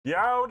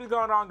Yo, what is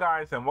going on,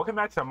 guys, and welcome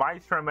back to my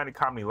romantic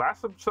comedy.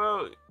 Last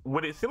episode,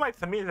 what it seemed like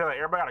to me is that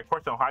everybody got a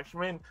crush on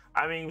Hachiman.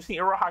 I mean, we seen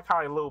Iroha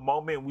kind of a little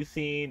moment. We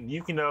seen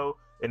Yukino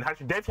and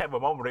Hachiman did have a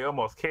moment where they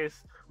almost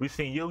kissed. We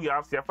seen Yugi.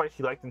 Obviously, I feel like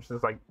she liked him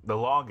since like the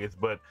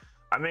longest. But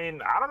I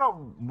mean, I don't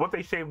know what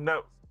they shaved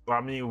up. I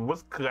mean,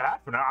 what's could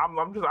happen? I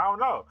don't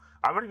know.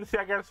 I'm ready to see,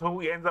 I guess, who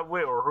he ends up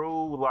with or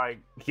who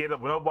like he ends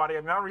up with nobody. I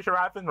mean, I'm not really sure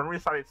what happens. I'm really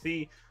excited to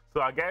see. So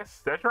I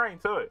guess that's right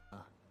into it.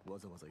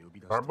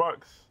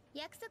 Starbucks.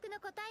 Yeah,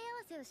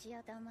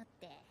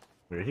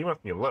 he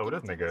must be in love with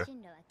this nigga.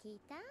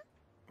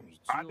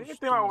 I think the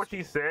thing about what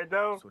she said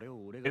though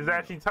is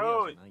that she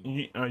told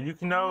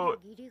Yukino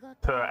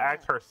to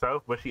ask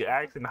herself, but she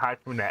asked in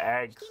Hachiman to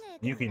ask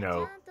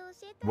Yukino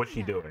what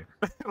she doing.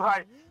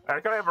 Like,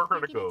 that's kind of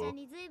hypocritical.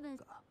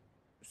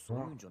 So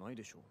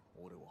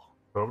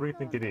what do you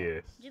think it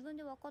is?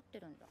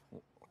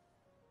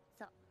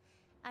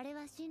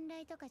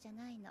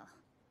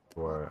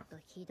 What?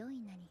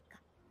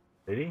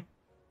 Did he?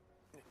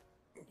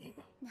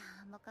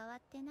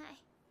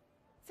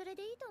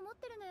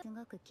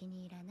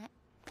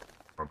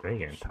 Oh, they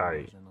getting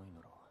tight.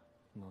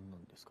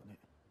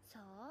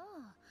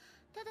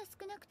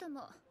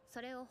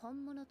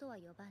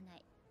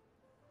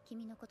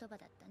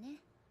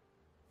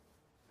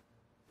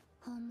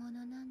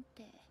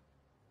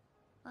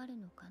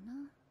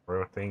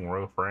 Real thing,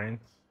 real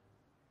friends.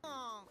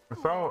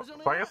 So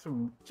I guess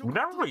we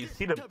never really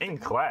see them in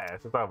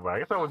class. I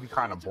guess that would be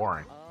kind of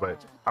boring.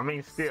 But I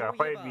mean, still, I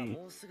thought it'd be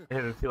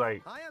to see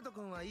like a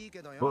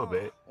little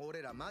bit.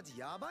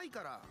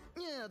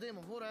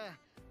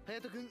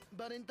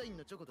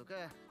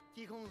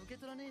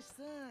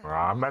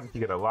 I imagine he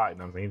get a lot, you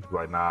know what I'm saying? He's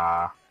like,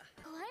 nah.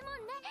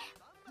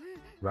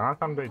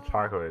 Valentine's Day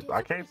chocolates.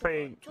 I can't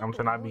say I'm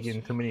to not be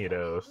getting too many of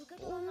those.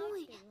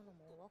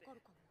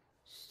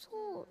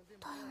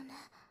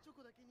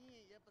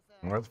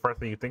 What's the first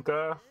thing you think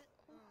of?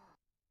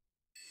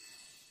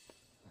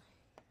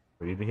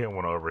 You think he don't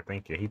want to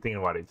overthink it. He thinking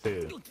about it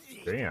too.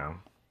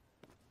 Damn.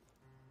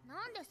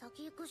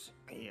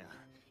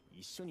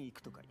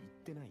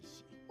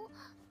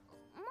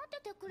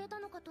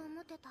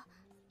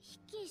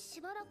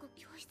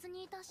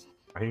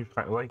 He's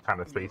like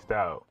kind of spaced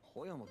out.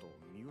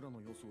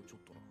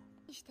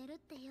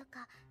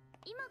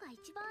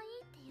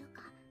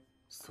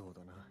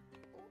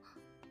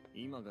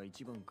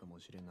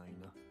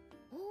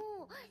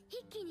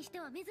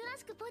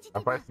 I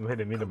probably some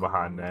hidden meaning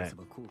behind that.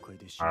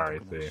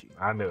 Alright, see.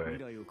 I knew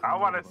it. I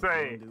want to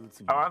say,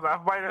 I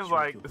fight is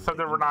like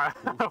something we're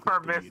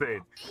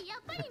missing.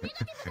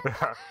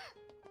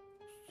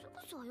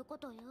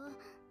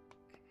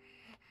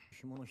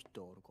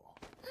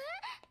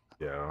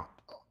 Yo.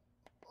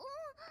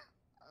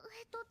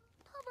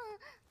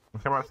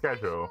 What's my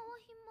schedule?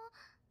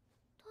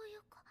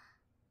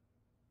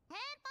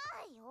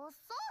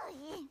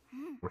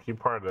 Was she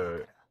part of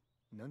the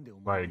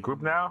like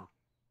group now?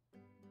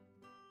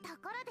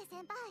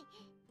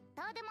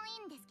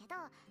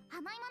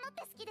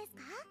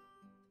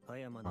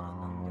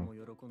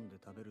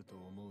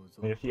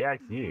 Yeah, she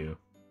asked you.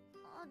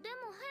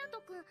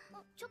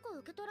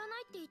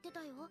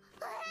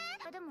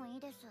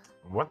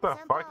 What the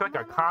fuck? Like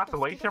a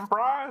consolation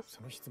prize?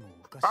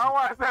 I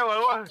want to say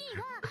what?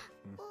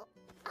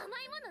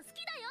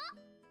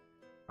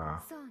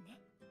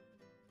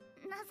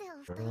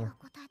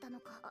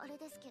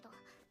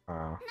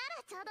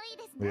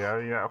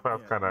 Yeah, I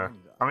felt kind of.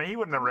 I mean, he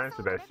would never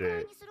answer that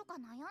shit.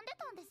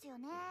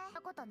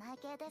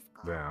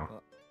 Damn.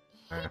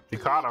 Yeah, he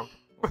caught him.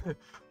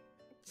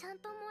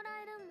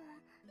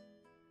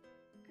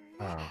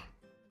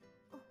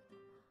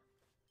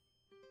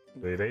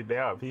 They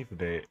are piece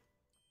of it.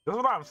 This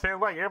is what I'm saying.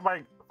 Like,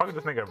 everybody fucking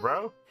this nigga,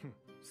 bro.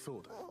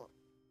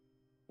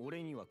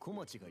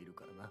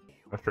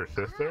 That's your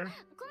sister?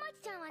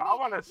 I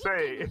want to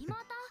say.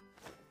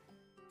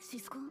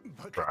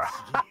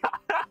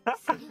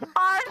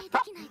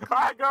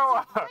 I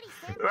go.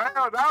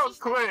 That was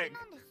quick.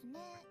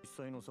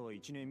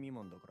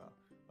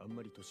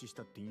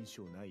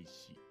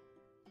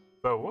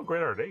 So what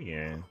grade are they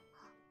in?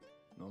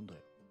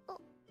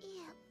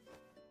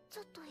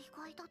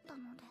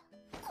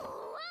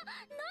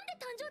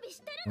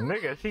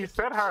 Nigga, she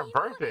said her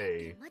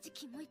birthday.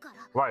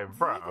 Like,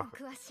 bro.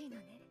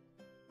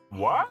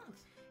 What?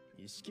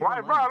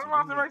 Like, bro, I'm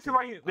about to make you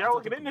like they're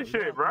looking into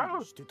shit,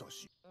 bro.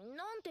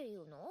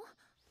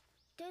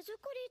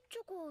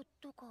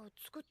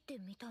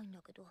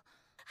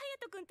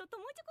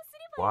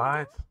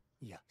 What?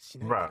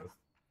 Bro.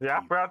 Yeah, I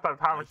forgot that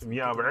time was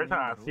young, but every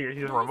time I see her,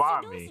 she just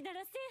reminds me.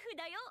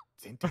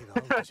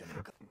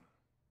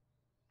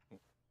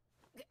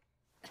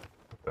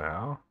 What the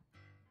hell?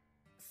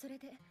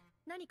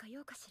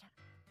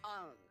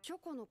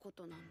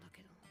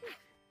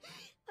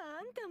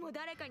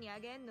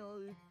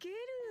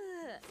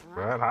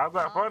 Bro, how's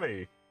that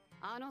funny?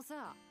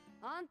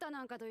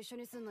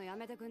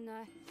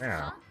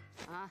 Yeah.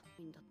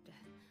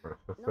 Her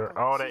sister.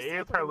 Oh, that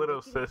is her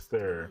little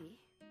sister.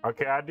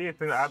 Okay, I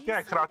think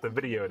I cut out the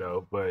video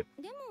though, but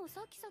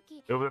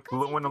it was the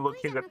little when the little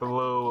kids at the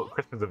little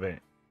Christmas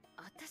event.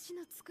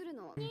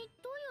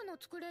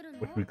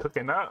 What we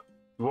cooking up?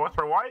 You want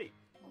for white?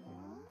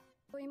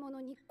 I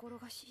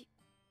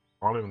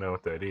don't even know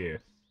what that is.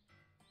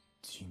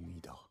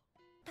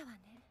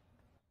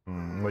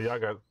 Well, y'all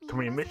got too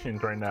many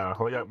missions right now.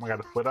 Well, y'all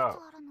gotta split up.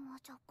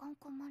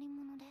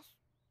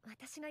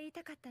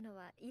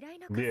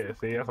 Yeah,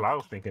 see, that's what I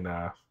was thinking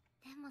of.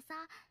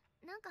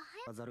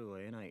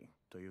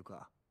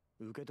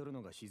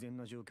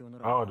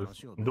 Oh,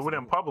 just do it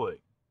in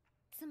public.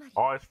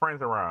 All his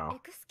friends around.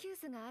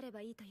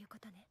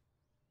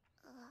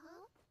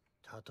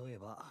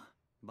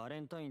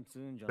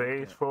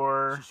 Stage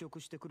 4.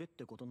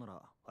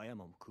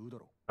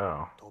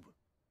 Oh.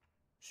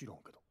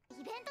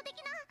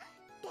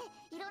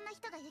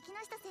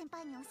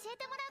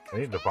 I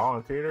need to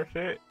volunteer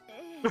shit?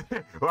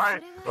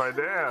 Right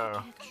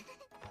there.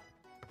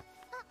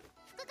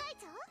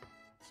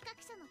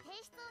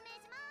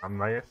 I'm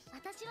nice.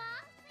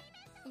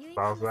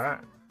 How's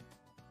that?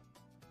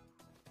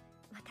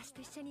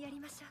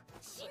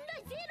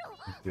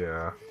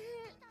 Yeah.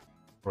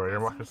 Well, you're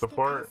watching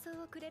support?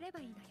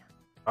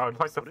 Oh, it's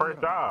like the first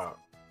job.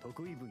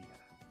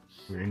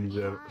 You need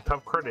a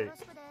tough critic.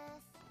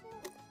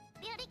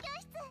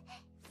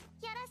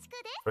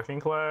 Cooking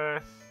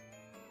class.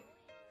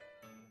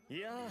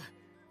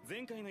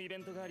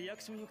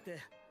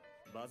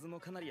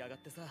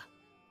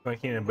 Like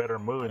he's in a better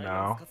mood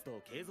now.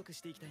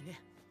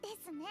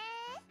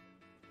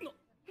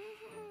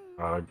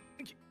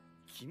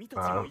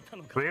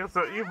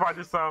 You might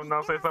do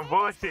some, say some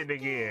bullshit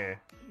again.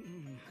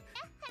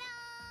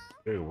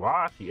 Dude,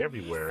 why is she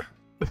everywhere?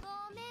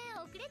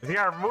 She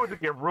got her mood to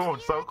get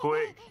ruined so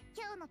quick.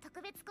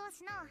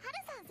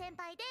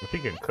 She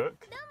can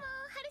cook.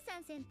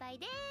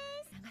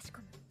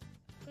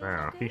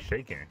 Damn, he's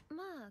shaking.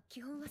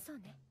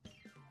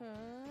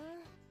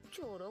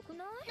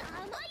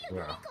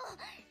 Yeah.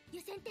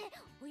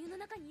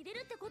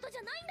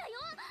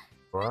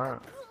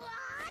 What?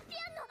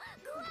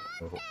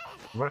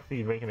 Must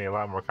be making it a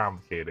lot more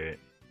complicated.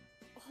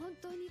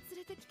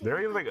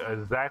 They're like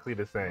exactly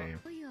the same.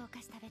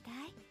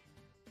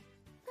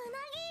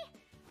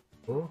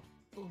 Ooh.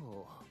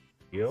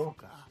 Yo?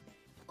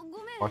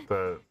 What,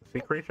 the sea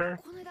creature?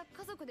 I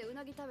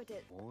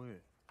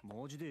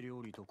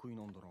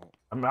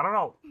mean, I don't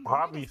know.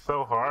 Hobby's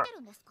so hard.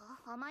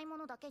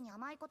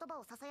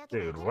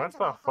 Dude, what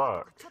the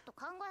fuck?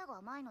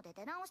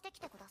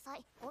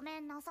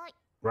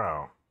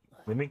 Bro,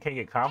 we can't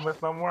get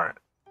comments no more?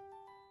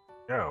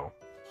 Yo.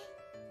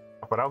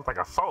 But that was like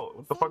assault.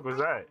 What the fuck was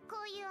that?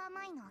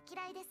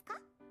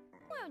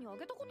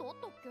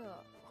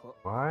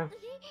 What?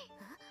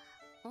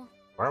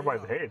 Why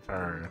everybody's head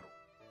turned?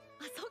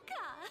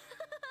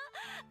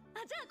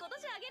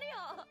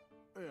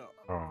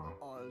 Oh.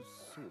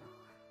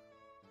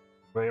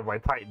 But everybody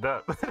tightened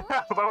up. What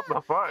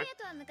the fuck?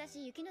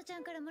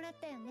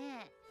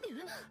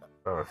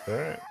 Oh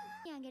shit.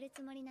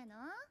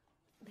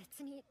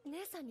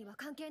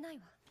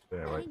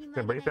 Yeah,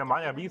 like, but you said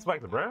Maya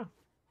beeswax, bro.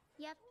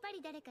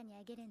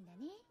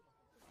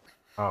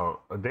 Oh,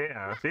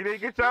 damn. She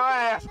didn't get your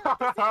ass.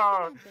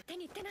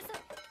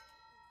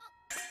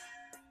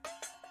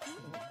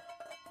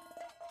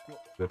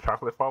 The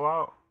chocolate fall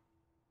out?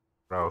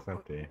 Bro, it's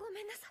empty.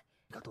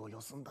 Bro,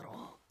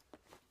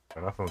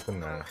 that's what's in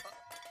there.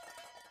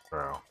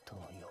 Bro.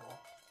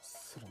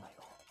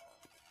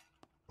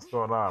 What's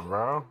going on,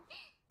 bro?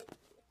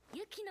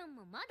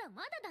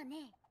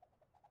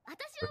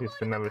 He's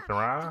spinning everything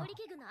around?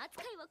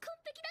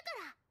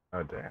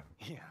 Oh, damn.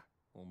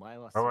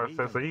 I was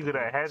say, so you good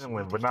at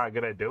handling, but not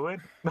good at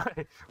doing?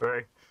 Like,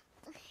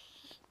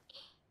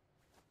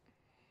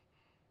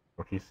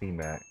 if you seen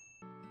that.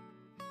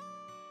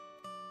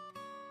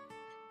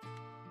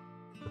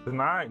 It did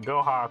not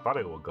go how I thought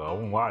it would go. I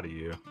won't lie to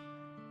you.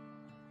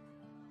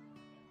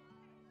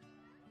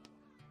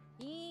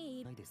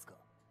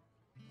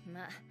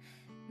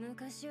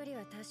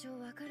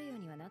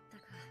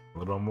 A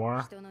little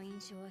more?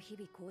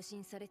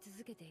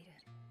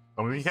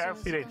 I mean, you can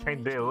see they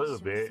changed it a little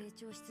bit.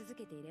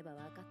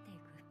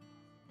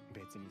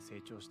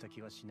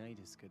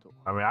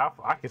 I mean,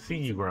 I can see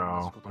you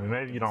grow. I mean,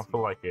 maybe you don't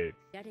feel like it.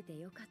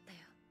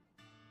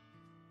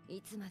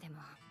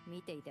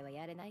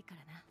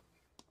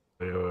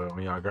 Yeah,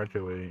 when y'all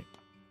graduate.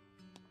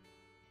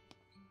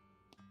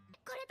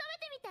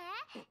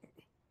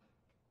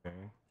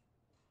 Okay.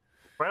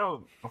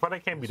 Well, they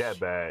can't be that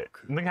bad.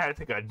 Nigga had to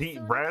take a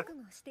deep breath.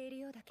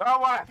 Oh,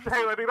 what?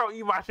 Hey, like, they don't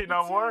eat my shit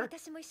no more.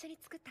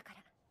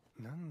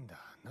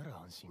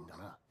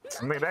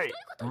 Nigga, they,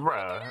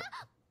 bruh.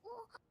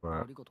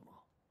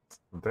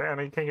 Damn,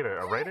 you can't get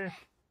a rating?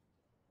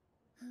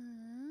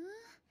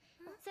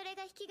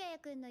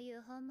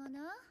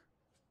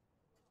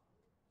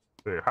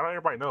 Dude, how do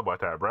everybody know about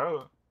that,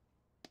 bro?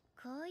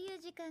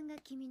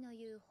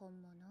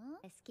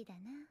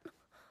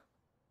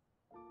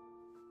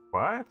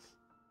 What?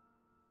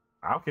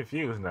 I'm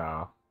confused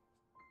now.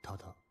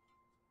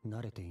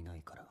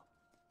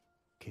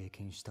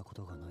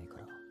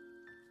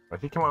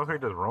 Like he came over here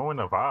just ruin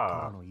the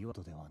vibe.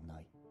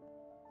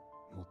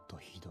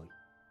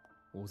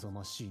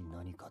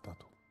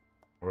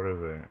 What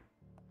is it?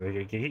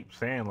 They keep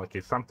saying like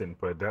it's something,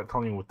 but that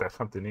telling you what that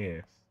something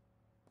is.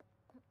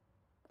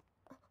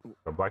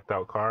 A blacked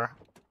out car.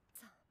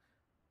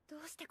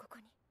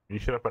 You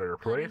showed up at her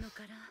place?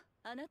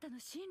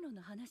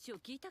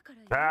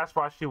 That's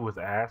why she was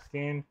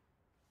asking.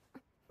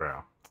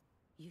 Bro.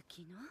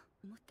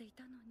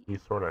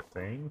 These sort of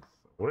things?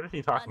 What is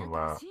he talking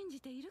about?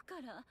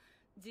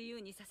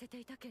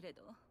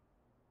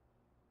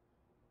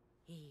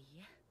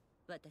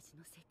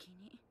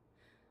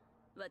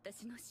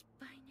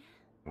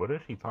 What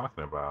is he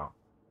talking about?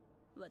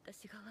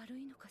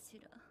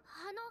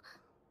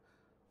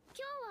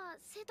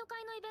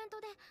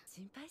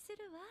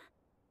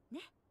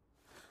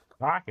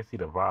 Now I can see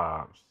the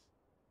vibes.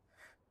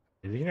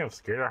 Is he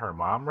scared of her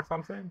mom or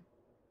something?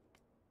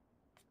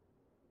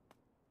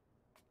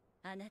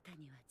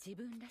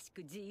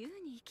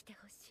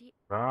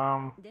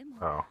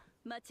 Oh.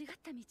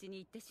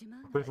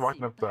 Please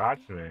walking up the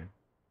Hatchman.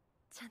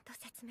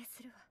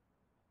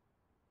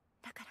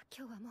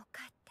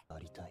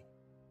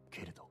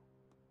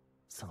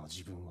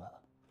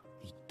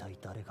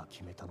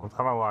 I'm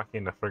trying to lock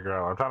in to figure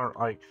out. I'm trying to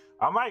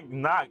I'm like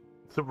not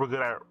super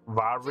good at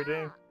vibe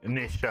reading in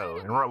this show.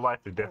 In real life,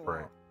 it's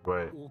different,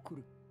 but.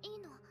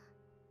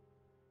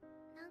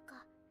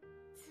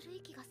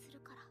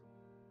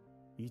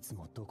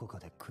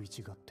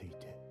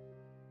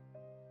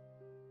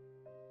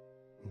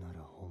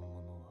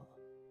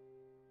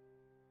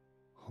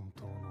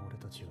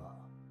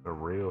 The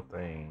real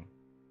thing.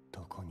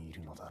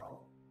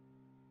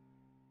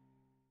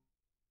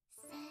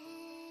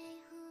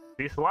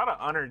 There's a lot of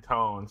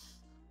undertones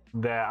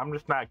that I'm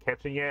just not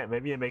catching yet.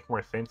 Maybe it makes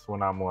more sense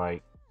when I'm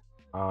like,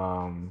 I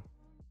don't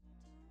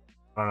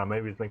know,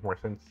 maybe it makes more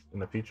sense in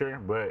the future.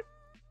 But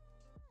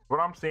what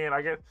I'm saying,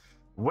 I guess,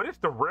 what is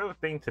the real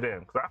thing to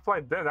them? Because I feel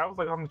like that was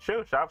like on the show.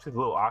 Obviously, it's a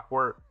little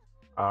awkward.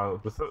 But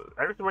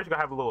every situation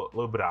gonna have a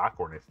little bit of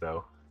awkwardness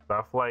though. So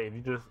I feel like if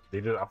you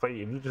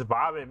just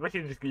vibe it,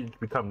 eventually just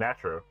become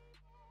natural.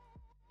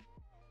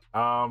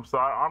 So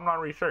I'm not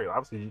really sure.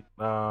 Obviously,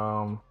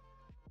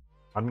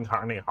 I mean,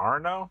 her name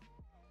Harno.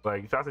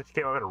 Like, she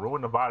came over to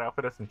ruin the vibe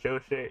outfit us and chill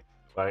shit.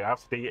 Like,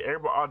 obviously,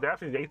 everybody, they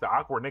actually dates the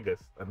awkward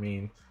niggas. I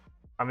mean,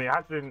 he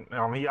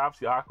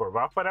obviously awkward, but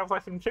I thought that was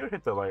like some chill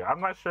shit though. Like, I'm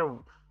not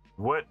sure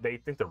what they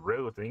think the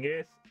real thing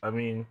is. I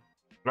mean,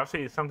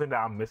 obviously, it's something that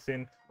I'm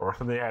missing, or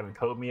something they haven't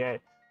told me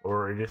yet,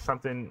 or just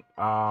something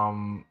that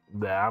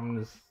I'm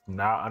just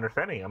not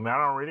understanding. I mean, I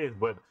don't know what it is,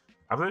 but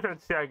I'm really trying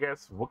to see, I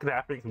guess, what could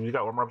happen because we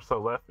got one more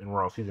episode left and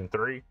we're on season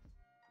 3.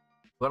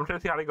 So I'm trying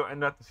to see how they go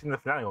end up the season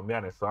finale. To be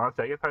honest, so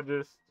honestly, I guess I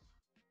just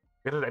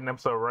end the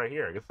episode right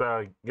here. I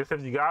guess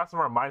if you guys some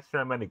more my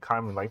stream, any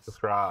comment, like,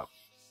 subscribe,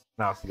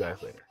 and I'll see you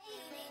guys later.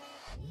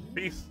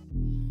 Peace.